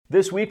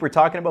This week, we're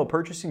talking about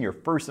purchasing your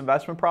first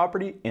investment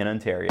property in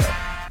Ontario.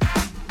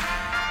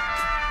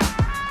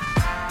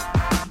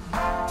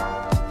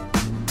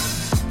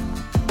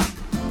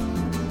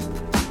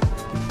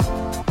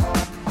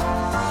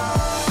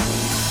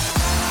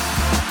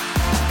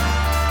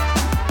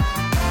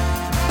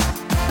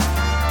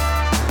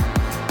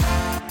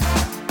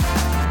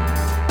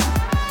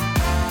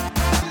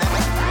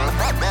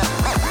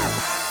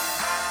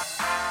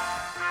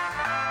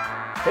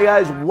 Hey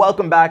guys,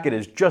 welcome back. It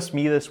is just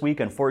me this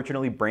week.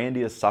 Unfortunately,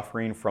 Brandy is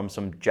suffering from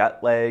some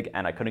jet lag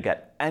and I couldn't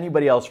get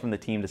anybody else from the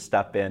team to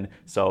step in,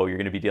 so you're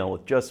gonna be dealing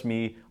with just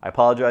me. I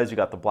apologize, you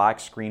got the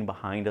black screen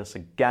behind us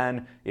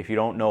again. If you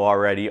don't know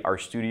already, our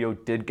studio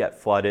did get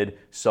flooded,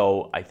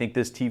 so I think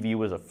this TV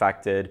was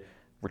affected.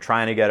 We're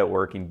trying to get it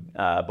working,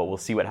 but we'll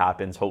see what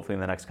happens hopefully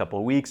in the next couple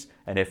of weeks,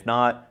 and if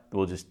not,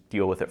 we'll just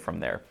deal with it from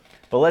there.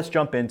 But let's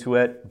jump into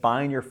it.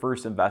 Buying your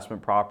first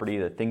investment property,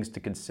 the things to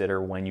consider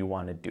when you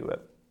wanna do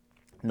it.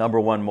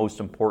 Number one, most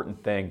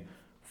important thing,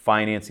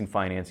 financing.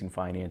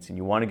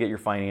 You want to get your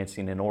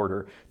financing in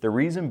order. The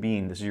reason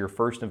being, this is your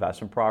first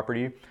investment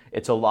property.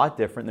 It's a lot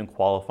different than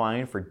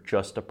qualifying for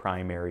just a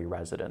primary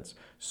residence.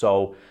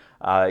 So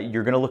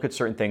you're going to look at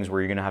certain things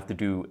where you're going to have to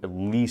do at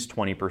least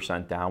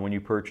 20% down when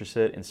you purchase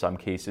it. In some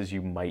cases,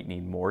 you might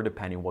need more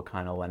depending what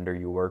kind of lender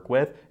you work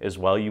with. As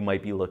well, you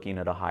might be looking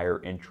at a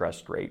higher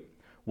interest rate.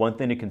 One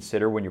thing to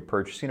consider when you're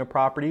purchasing a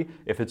property,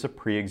 if it's a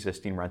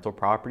pre-existing rental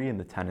property and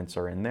the tenants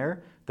are in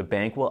there, the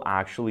bank will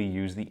actually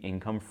use the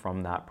income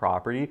from that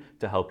property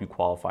to help you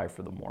qualify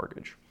for the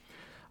mortgage.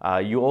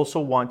 You also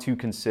want to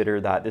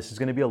consider that this is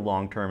going to be a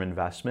long-term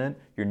investment.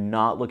 You're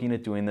not looking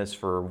at doing this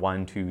for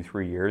 1, 2,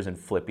 3 years and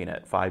flipping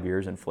it, 5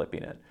 years and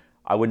flipping it.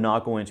 I would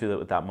not go into it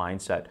with that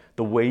mindset.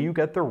 The way you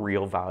get the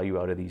real value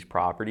out of these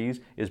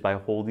properties is by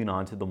holding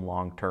on to them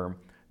long-term.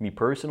 Me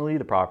personally,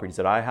 the properties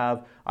that I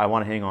have, I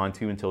want to hang on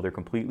to until they're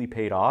completely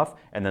paid off,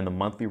 and then the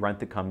monthly rent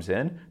that comes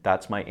in,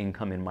 that's my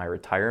income in my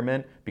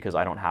retirement, because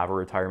I don't have a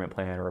retirement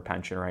plan or a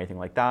pension or anything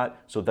like that.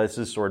 So this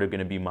is sort of going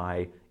to be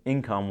my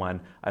income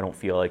when I don't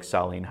feel like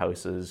selling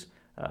houses,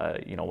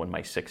 in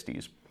my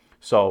 60s.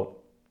 So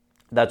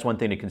that's one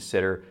thing to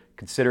consider.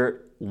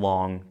 Consider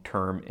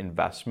long-term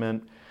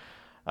investment.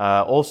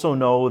 Also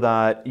know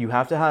that you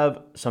have to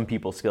have some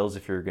people skills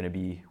if you're going to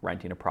be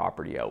renting a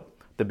property out.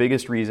 The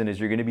biggest reason is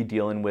you're going to be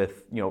dealing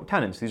with,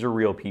 tenants. These are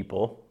real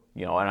people,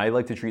 and I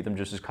like to treat them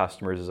just as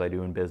customers as I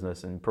do in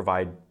business and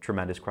provide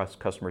tremendous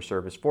customer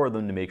service for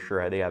them to make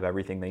sure they have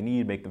everything they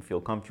need, make them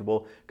feel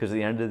comfortable, because at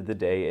the end of the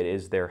day, it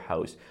is their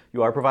house.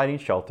 You are providing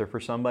shelter for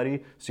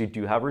somebody, so you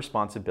do have a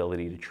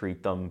responsibility to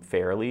treat them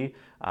fairly.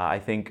 I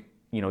think,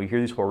 you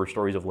hear these horror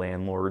stories of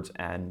landlords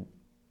and,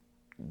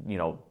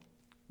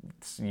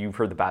 you've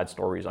heard the bad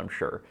stories, I'm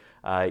sure.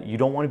 You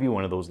don't want to be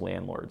one of those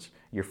landlords.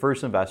 Your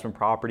first investment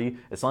property,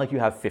 it's not like you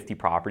have 50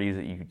 properties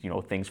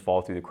that things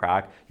fall through the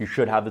crack. You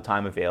should have the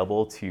time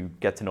available to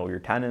get to know your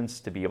tenants,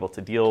 to be able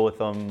to deal with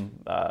them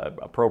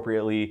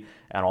appropriately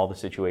and all the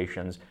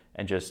situations,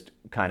 and just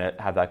kind of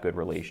have that good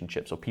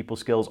relationship. So people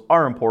skills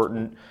are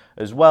important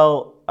as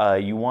well.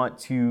 You want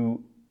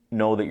to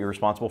know that you're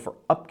responsible for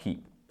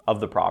upkeep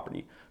of the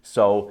property.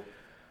 So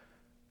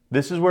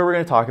this is where we're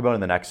going to talk about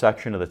in the next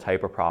section of the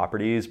type of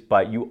properties,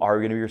 but you are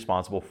going to be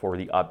responsible for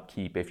the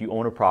upkeep. If you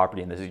own a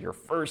property and this is your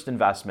first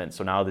investment,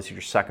 so now this is your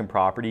second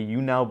property,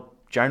 you now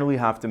generally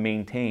have to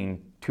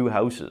maintain 2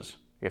 houses.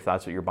 If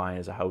that's what you're buying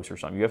as a house or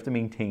something, you have to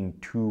maintain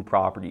 2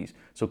 properties.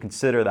 So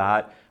consider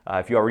that.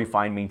 If you already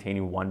find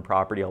maintaining 1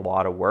 property a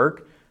lot of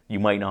work, you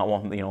might not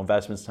want,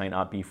 investments might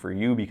not be for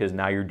you, because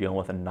now you're dealing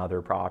with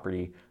another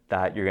property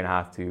that you're going to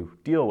have to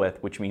deal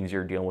with, which means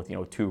you're dealing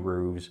with, 2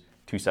 roofs,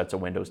 2 sets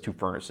of windows, 2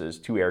 furnaces,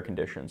 2 air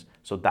conditions.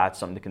 So that's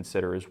something to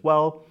consider as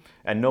well.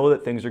 And know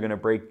that things are going to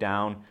break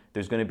down.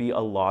 There's going to be a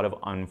lot of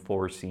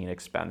unforeseen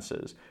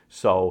expenses.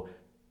 So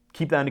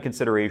keep that into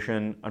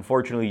consideration.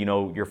 Unfortunately,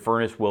 your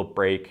furnace will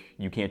break.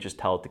 You can't just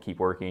tell it to keep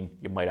working.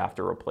 You might have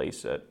to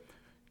replace it.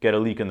 Get a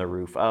leak in the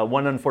roof.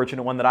 One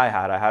unfortunate one that I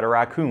had a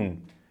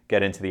raccoon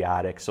get into the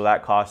attic. So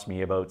that cost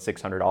me about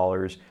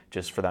 $600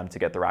 just for them to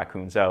get the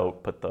raccoons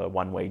out, put the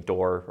one-way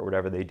door or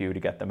whatever they do to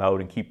get them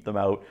out and keep them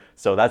out.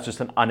 So that's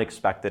just an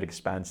unexpected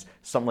expense.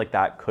 Something like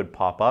that could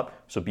pop up,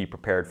 so be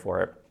prepared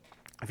for it.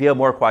 If you have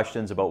more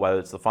questions about whether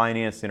it's the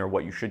financing or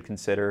what you should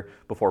consider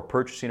before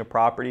purchasing a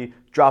property,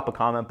 drop a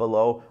comment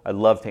below. I'd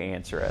love to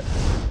answer it.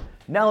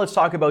 Now let's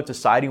talk about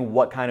deciding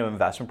what kind of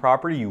investment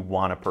property you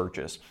want to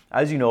purchase.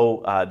 As you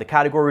know, the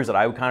categories that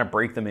I would kind of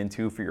break them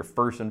into for your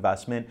first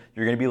investment,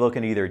 you're going to be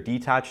looking at either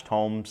detached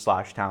home /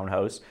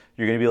 townhouse.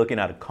 You're going to be looking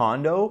at a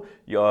condo.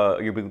 You're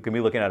going to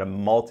be looking at a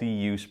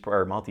multi-unit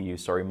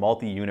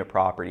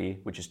property,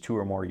 which is 2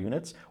 or more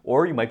units,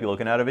 or you might be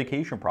looking at a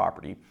vacation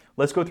property.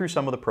 Let's go through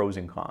some of the pros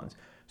and cons.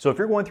 So if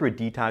you're going through a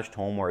detached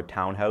home or a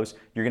townhouse,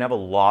 you're going to have a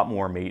lot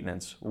more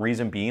maintenance.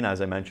 Reason being, as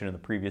I mentioned in the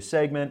previous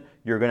segment,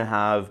 you're going to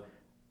have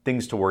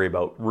things to worry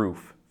about: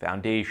 roof,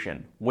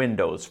 foundation,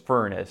 windows,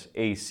 furnace,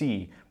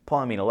 AC,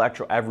 plumbing,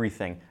 electro,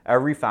 everything,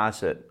 every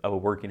facet of a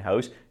working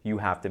house you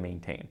have to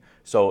maintain.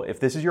 So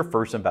if this is your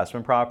first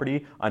investment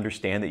property,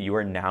 understand that you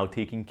are now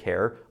taking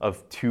care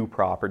of 2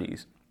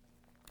 properties.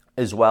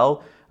 As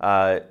well,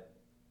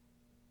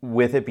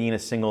 with it being a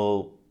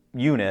single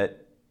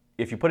unit,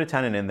 if you put a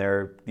tenant in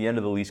there, the end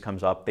of the lease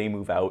comes up, they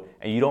move out,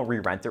 and you don't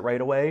re-rent it right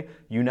away,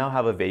 you now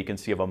have a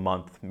vacancy of a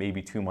month, maybe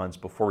 2 months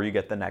before you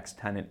get the next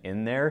tenant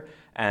in there.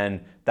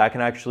 And that can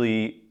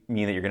actually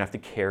mean that you're gonna have to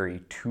carry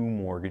 2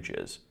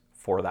 mortgages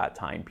for that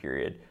time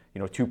period.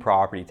 2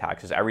 property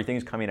taxes,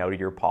 everything's coming out of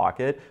your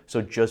pocket.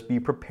 So just be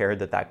prepared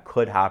that that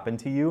could happen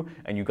to you,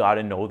 and you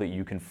gotta know that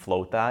you can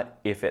float that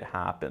if it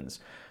happens.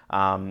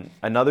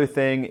 Another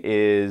thing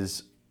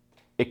is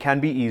it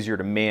can be easier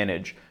to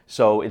manage.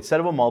 So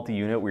instead of a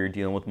multi-unit where you're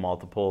dealing with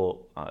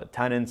multiple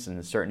tenants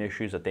and certain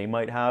issues that they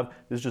might have,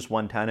 this is just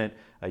one tenant.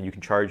 You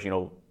can charge,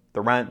 the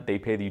rent, they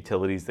pay the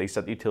utilities, they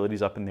set the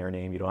utilities up in their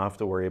name. You don't have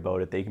to worry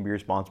about it. They can be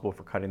responsible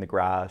for cutting the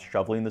grass,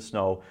 shoveling the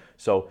snow.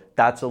 So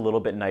that's a little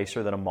bit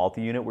nicer than a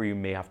multi-unit where you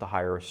may have to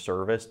hire a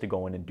service to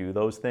go in and do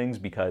those things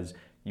because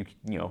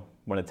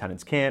one of the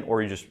tenants can't,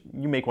 or you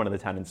make one of the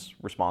tenants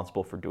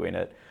responsible for doing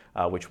it,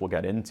 which we'll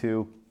get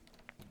into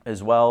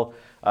as well.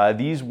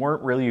 These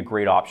weren't really a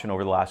great option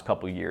over the last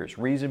couple of years.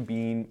 Reason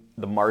being,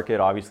 the market,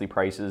 obviously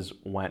prices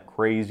went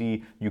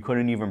crazy. You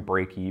couldn't even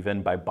break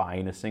even by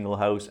buying a single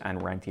house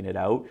and renting it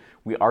out.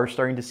 We are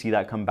starting to see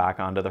that come back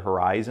onto the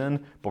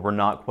horizon, but we're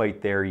not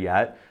quite there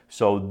yet.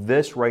 So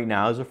this right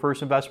now is a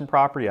first investment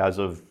property as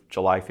of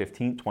July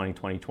 15th,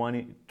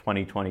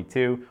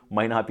 2022.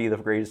 Might not be the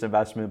greatest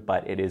investment,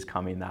 but it is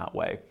coming that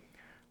way.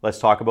 Let's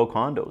talk about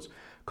condos.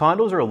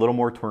 Condos are a little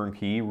more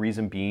turnkey.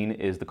 Reason being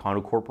is the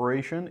condo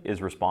corporation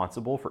is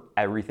responsible for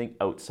everything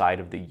outside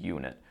of the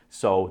unit.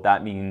 So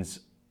that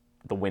means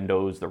the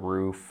windows, the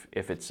roof,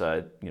 if it's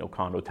a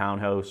condo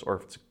townhouse, or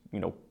if it's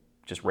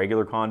just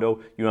regular condo,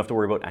 you don't have to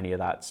worry about any of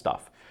that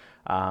stuff.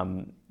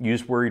 You're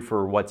just worried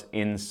for what's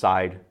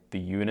inside the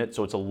unit,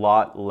 so it's a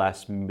lot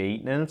less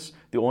maintenance.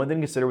 The only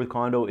thing to consider with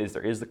condo is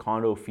there is the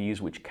condo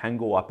fees, which can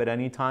go up at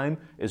any time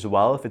as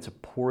well. If it's a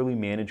poorly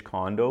managed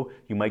condo,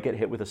 you might get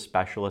hit with a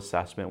special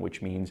assessment,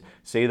 which means,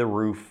 say the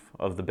roof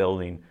of the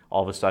building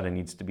all of a sudden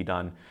needs to be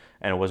done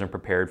and it wasn't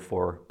prepared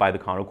for by the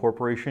condo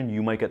corporation,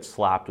 you might get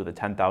slapped with a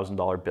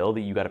 $10,000 bill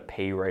that you got to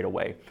pay right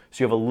away.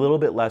 So you have a little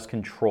bit less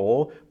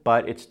control,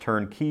 but it's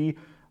turnkey.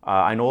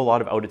 I know a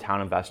lot of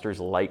out-of-town investors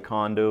like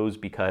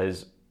condos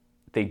because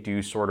they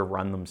do sort of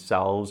run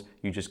themselves.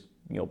 You just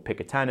pick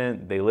a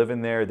tenant, they live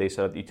in there, they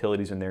set up the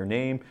utilities in their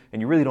name,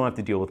 and you really don't have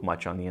to deal with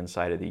much on the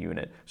inside of the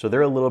unit. So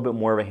they're a little bit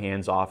more of a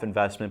hands-off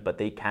investment, but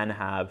they can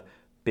have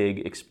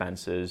big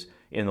expenses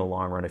in the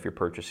long run if you're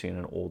purchasing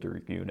an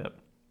older unit.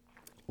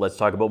 Let's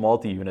talk about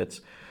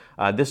multi-units.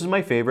 This is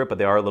my favorite, but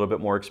they are a little bit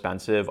more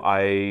expensive.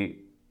 I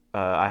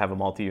have a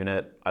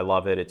multi-unit. I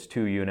love it. It's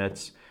 2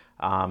 units.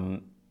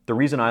 The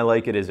reason I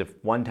like it is if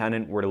one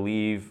tenant were to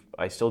leave,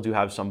 I still do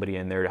have somebody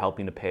in there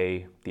helping to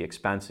pay the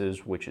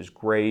expenses, which is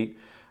great.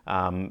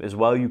 As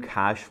well, you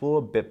cash flow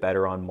a bit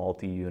better on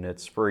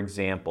multi-units. For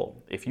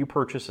example, if you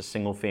purchase a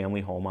single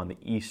family home on the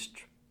East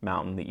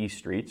Mountain, the East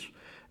Streets,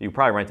 you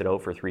probably rent it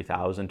out for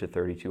 $3,000 to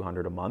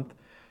 $3,200 a month.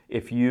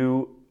 If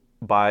you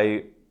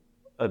buy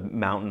a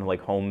mountain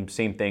like home,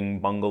 same thing,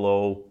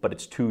 bungalow, but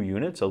it's 2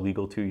 units, a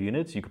legal 2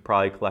 units, you could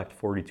probably collect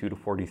 $4,200 to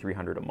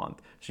 $4,300 a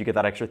month. So you get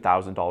that extra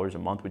 $1,000 a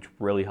month, which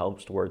really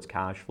helps towards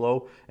cash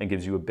flow and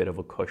gives you a bit of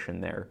a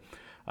cushion there.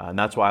 And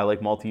that's why I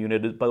like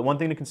multi-unit. But one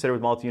thing to consider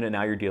with multi-unit,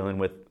 now you're dealing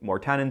with more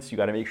tenants. You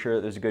got to make sure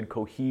that there's a good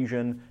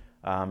cohesion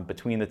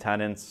between the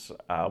tenants.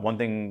 One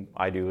thing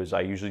I do is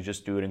I usually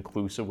just do it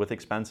inclusive with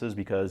expenses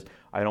because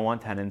I don't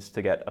want tenants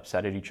to get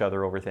upset at each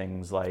other over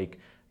things like,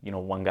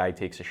 one guy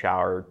takes a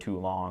shower too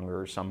long,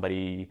 or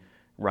somebody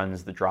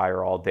runs the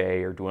dryer all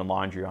day, or doing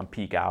laundry on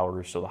peak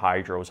hours so the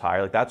hydro is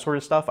higher. Like that sort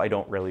of stuff I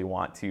don't really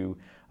want to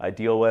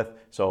deal with.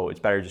 So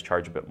it's better to just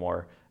charge a bit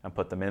more and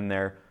put them in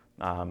there.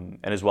 And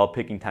as well,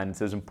 picking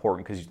tenants is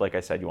important because, like I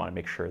said, you want to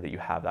make sure that you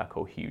have that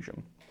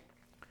cohesion.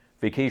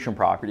 Vacation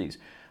properties.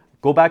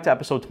 Go back to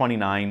episode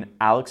 29.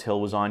 Alex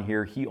Hill was on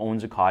here. He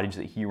owns a cottage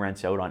that he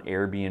rents out on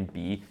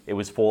Airbnb. It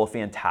was full of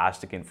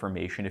fantastic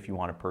information if you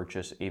want to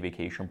purchase a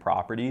vacation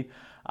property.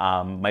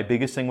 My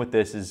biggest thing with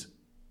this is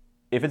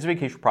if it's a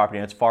vacation property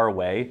and it's far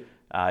away,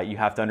 you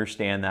have to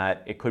understand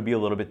that it could be a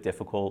little bit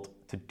difficult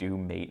to do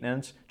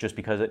maintenance just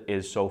because it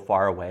is so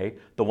far away.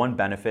 The one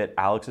benefit,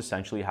 Alex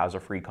essentially has a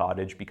free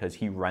cottage because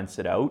he rents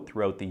it out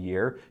throughout the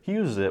year. He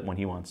uses it when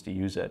he wants to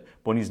use it.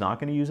 But when he's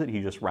not going to use it,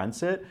 he just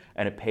rents it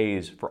and it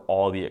pays for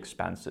all the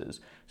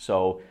expenses.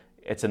 So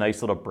it's a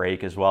nice little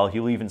break as well.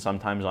 He'll even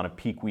sometimes on a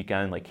peak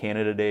weekend like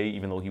Canada Day,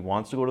 even though he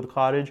wants to go to the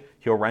cottage,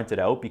 he'll rent it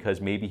out because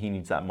maybe he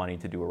needs that money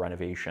to do a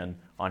renovation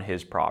on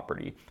his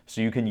property.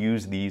 So you can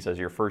use these as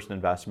your first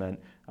investment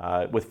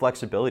with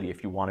flexibility.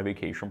 If you want a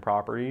vacation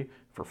property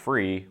for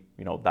free,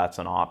 that's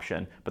an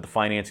option, but the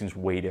financing is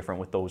way different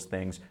with those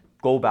things.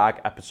 Go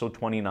back, episode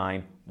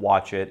 29,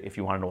 watch it if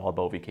you want to know all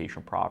about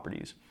vacation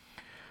properties.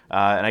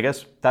 And I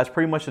guess that's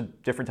pretty much the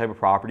different type of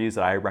properties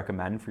that I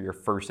recommend for your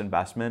first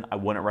investment. I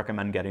wouldn't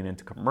recommend getting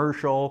into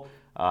commercial.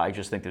 I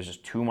just think there's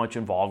just too much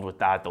involved with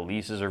that. The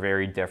leases are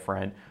very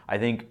different. I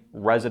think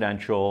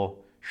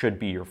residential should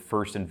be your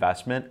first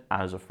investment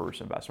as a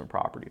first investment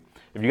property.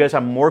 If you guys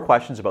have more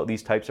questions about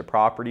these types of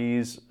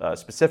properties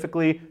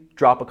specifically,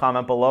 drop a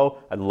comment below.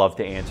 I'd love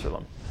to answer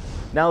them.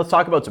 Now let's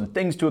talk about some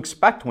things to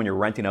expect when you're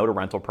renting out a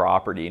rental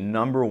property.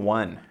 Number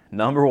one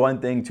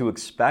thing to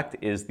expect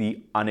is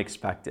the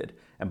unexpected.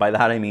 And by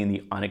that I mean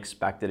the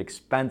unexpected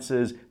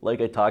expenses.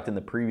 Like I talked in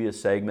the previous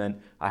segment,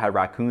 I had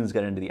raccoons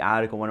get into the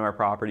attic of one of our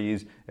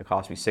properties. It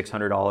cost me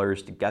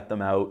 $600 to get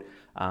them out.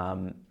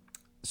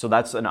 So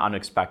that's an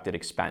unexpected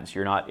expense.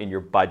 You're not in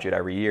your budget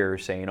every year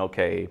saying,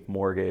 okay,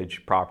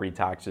 mortgage, property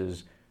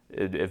taxes,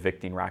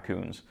 evicting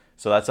raccoons.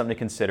 So that's something to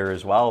consider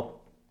as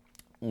well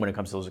when it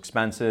comes to those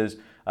expenses.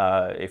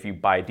 If you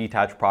buy a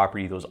detached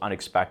property, those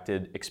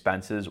unexpected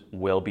expenses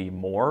will be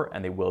more,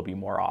 and they will be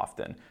more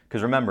often.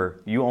 Because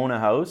remember, you own a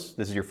house,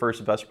 this is your first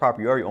investment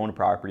property, you already own a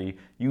property,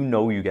 you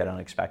know you get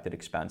unexpected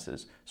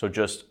expenses. So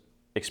just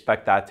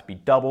expect that to be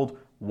doubled.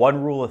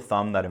 One rule of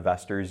thumb that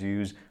investors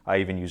use, I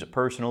even use it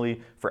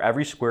personally, for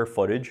every square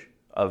footage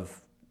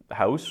of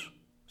house,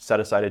 set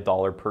aside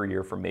 $1 per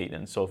year for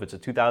maintenance. So if it's a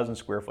 2,000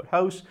 square foot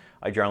house,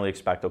 I generally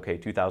expect, okay,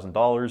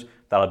 $2,000,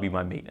 that'll be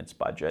my maintenance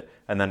budget.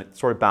 And then it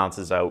sort of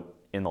balances out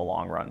in the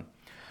long run.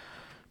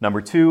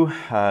 Number two,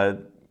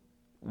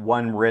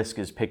 one risk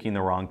is picking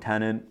the wrong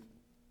tenant.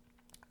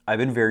 I've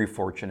been very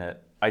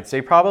fortunate. I'd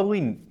say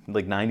probably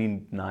like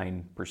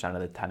 99%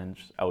 of the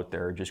tenants out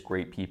there are just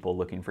great people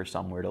looking for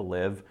somewhere to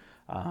live.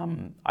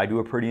 I do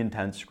a pretty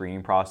intense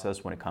screening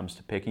process when it comes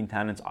to picking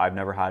tenants. I've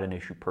never had an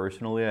issue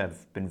personally.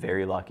 I've been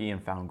very lucky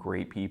and found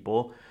great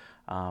people.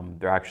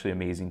 They're actually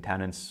amazing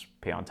tenants,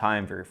 pay on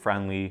time, very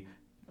friendly,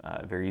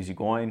 very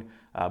easygoing.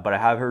 But I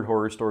have heard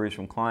horror stories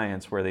from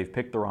clients where they've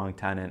picked the wrong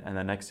tenant, and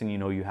the next thing you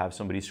know, you have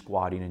somebody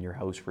squatting in your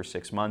house for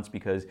 6 months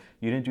because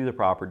you didn't do the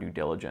proper due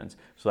diligence.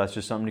 So that's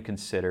just something to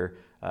consider.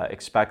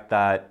 Expect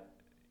that,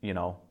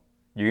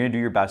 you're going to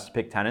do your best to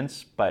pick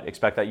tenants, but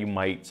expect that you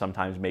might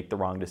sometimes make the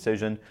wrong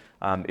decision.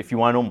 If you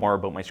want to know more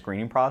about my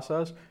screening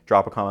process,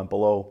 drop a comment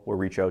below. We'll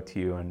reach out to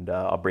you and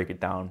I'll break it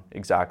down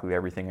exactly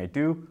everything I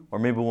do, or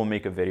maybe we'll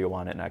make a video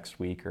on it next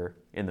week or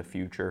in the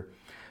future.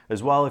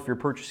 As well, if you're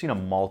purchasing a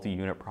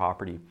multi-unit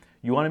property,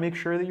 you want to make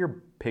sure that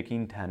you're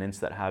picking tenants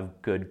that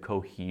have good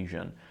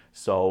cohesion.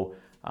 So,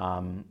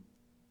 one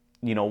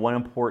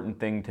important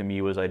thing to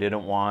me was I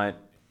didn't want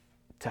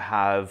to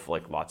have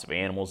like lots of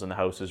animals in the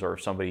houses, or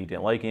if somebody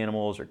didn't like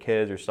animals or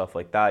kids or stuff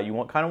like that. You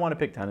kind of want to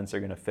pick tenants that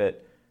are going to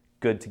fit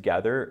good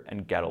together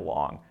and get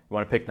along. You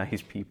want to pick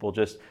nice people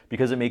just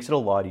because it makes it a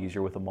lot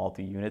easier with a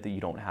multi-unit that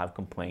you don't have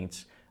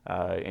complaints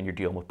and you're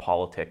dealing with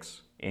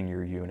politics in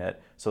your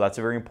unit. So that's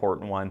a very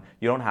important one.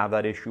 You don't have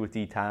that issue with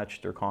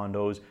detached or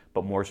condos,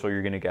 but more so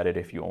you're going to get it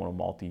if you own a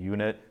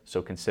multi-unit.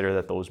 So consider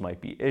that those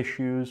might be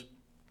issues.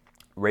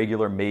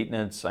 Regular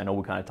maintenance, I know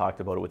we kind of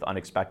talked about it with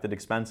unexpected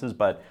expenses,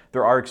 but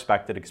there are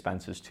expected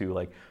expenses too,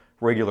 like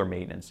regular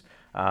maintenance.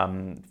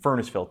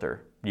 Furnace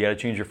filter, you got to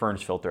change your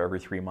furnace filter every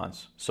 3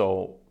 months.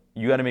 So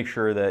you got to make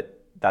sure that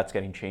that's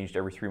getting changed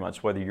every 3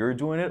 months. Whether you're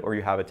doing it or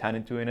you have a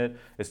tenant doing it,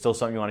 it's still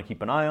something you want to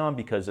keep an eye on,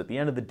 because at the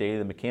end of the day,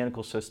 the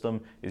mechanical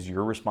system is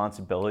your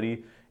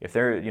responsibility. If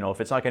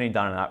it's not getting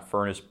done and that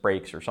furnace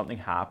breaks or something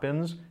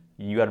happens,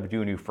 you got to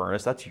do a new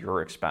furnace, that's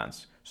your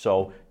expense.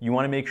 So you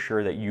want to make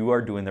sure that you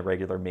are doing the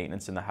regular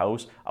maintenance in the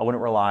house. I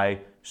wouldn't rely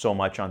so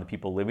much on the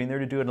people living there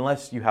to do it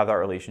unless you have that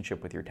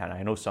relationship with your tenant.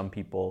 I know some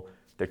people,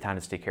 their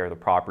tenants take care of the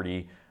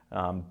property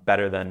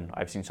better than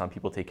I've seen some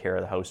people take care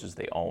of the houses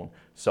they own.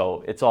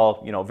 So it's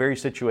all, very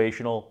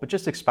situational, but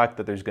just expect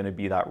that there's going to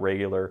be that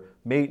regular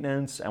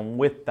maintenance. And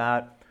with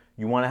that,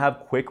 you want to have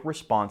quick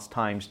response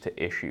times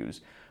to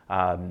issues.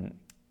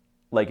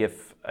 Like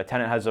if a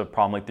tenant has a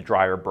problem like the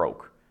dryer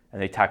broke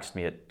and they text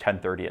me at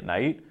 10:30 at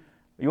night,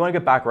 you want to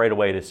get back right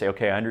away to say,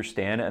 okay, I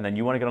understand. And then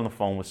you want to get on the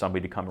phone with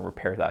somebody to come and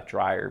repair that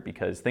dryer,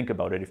 because think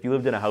about it. If you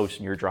lived in a house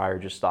and your dryer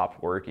just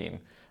stopped working,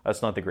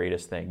 that's not the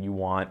greatest thing. You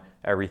want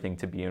everything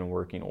to be in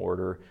working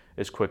order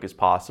as quick as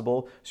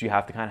possible. So you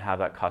have to kind of have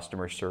that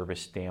customer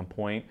service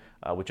standpoint,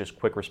 which is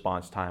quick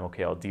response time.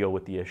 Okay, I'll deal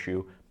with the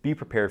issue. Be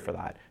prepared for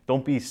that.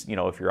 Don't be, if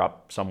you're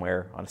up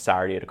somewhere on a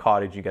Saturday at a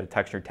cottage, you get a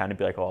text from your tenant,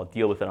 be like, oh, I'll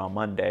deal with it on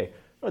Monday.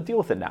 No, deal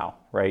with it now,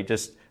 right?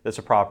 Just that's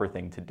a proper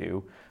thing to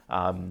do.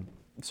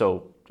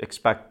 So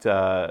expect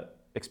that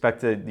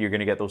you're going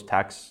to get those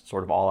texts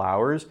sort of all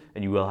hours,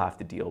 and you will have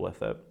to deal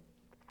with it.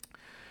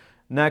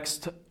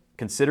 Next,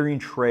 considering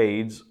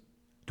trades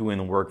doing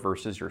the work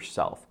versus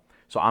yourself.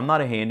 So I'm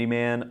not a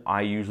handyman.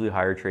 I usually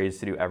hire trades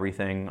to do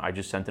everything. I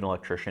just sent an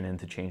electrician in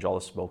to change all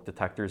the smoke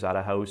detectors at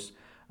a house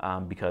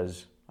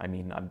because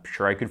I'm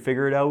sure I could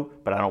figure it out,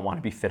 but I don't want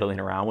to be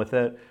fiddling around with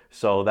it.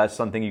 So that's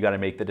something you got to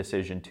make the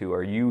decision to.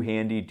 Are you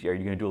handy? Are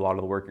you going to do a lot of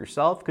the work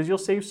yourself because you'll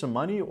save some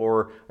money,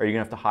 or are you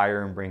going to have to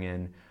hire and bring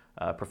in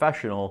a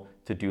professional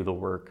to do the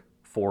work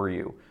for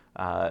you?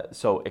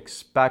 So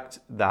expect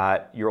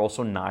that you're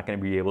also not going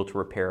to be able to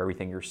repair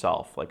everything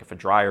yourself. Like if a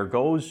dryer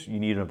goes, you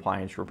need an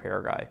appliance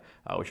repair guy,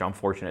 which I'm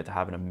fortunate to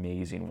have an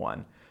amazing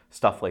one.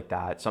 Stuff like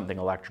that, something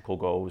electrical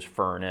goes,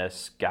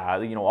 furnace,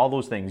 gas, all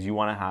those things. You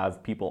want to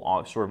have people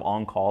sort of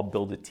on call,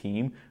 build a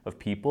team of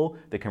people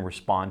that can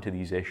respond to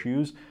these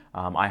issues.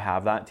 I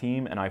have that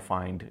team, and I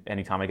find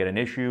anytime I get an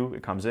issue,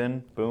 it comes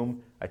in,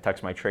 boom, I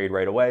text my trade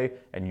right away,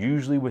 and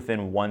usually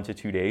within 1 to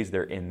 2 days,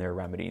 they're in there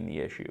remedying the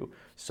issue.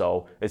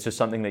 So it's just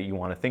something that you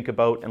want to think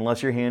about.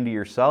 Unless you're handy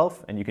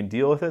yourself and you can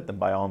deal with it, then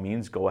by all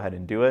means, go ahead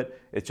and do it.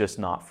 It's just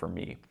not for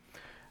me.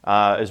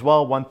 As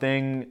well, one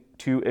thing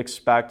to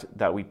expect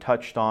that we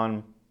touched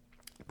on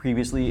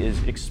previously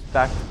is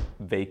expect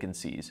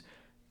vacancies.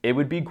 It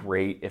would be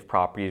great if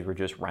properties were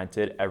just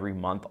rented every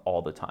month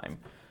all the time.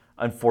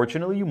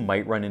 Unfortunately, you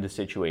might run into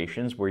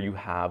situations where you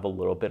have a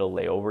little bit of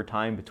layover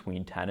time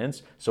between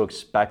tenants, so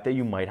expect that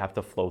you might have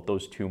to float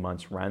those 2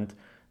 months rent.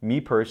 Me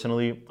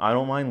personally, I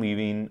don't mind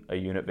leaving a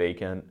unit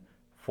vacant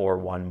for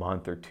 1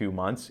 month or 2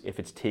 months if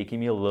it's taking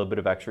me a little bit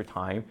of extra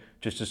time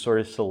just to sort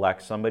of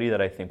select somebody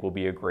that I think will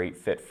be a great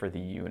fit for the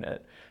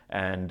unit.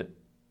 And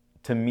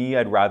to me,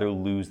 I'd rather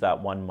lose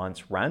that 1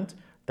 month's rent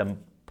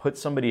than put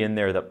somebody in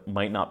there that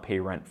might not pay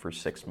rent for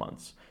 6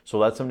 months. So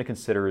that's something to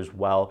consider as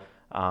well.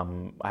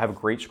 I have a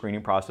great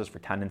screening process for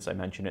tenants. I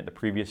mentioned it in the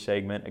previous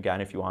segment.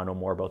 Again, if you want to know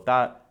more about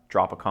that,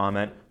 drop a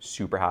comment.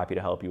 Super happy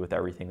to help you with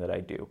everything that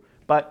I do.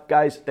 But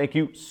guys, thank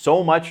you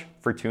so much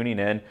for tuning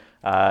in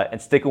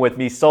and sticking with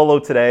me solo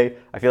today.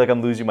 I feel like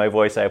I'm losing my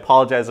voice. I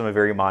apologize. I'm a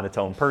very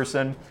monotone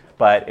person,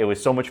 but it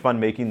was so much fun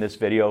making this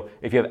video.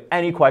 If you have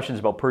any questions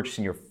about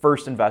purchasing your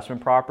first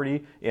investment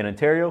property in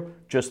Ontario,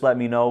 just let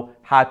me know.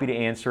 Happy to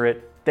answer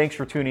it. Thanks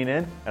for tuning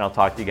in, and I'll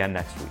talk to you again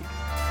next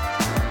week.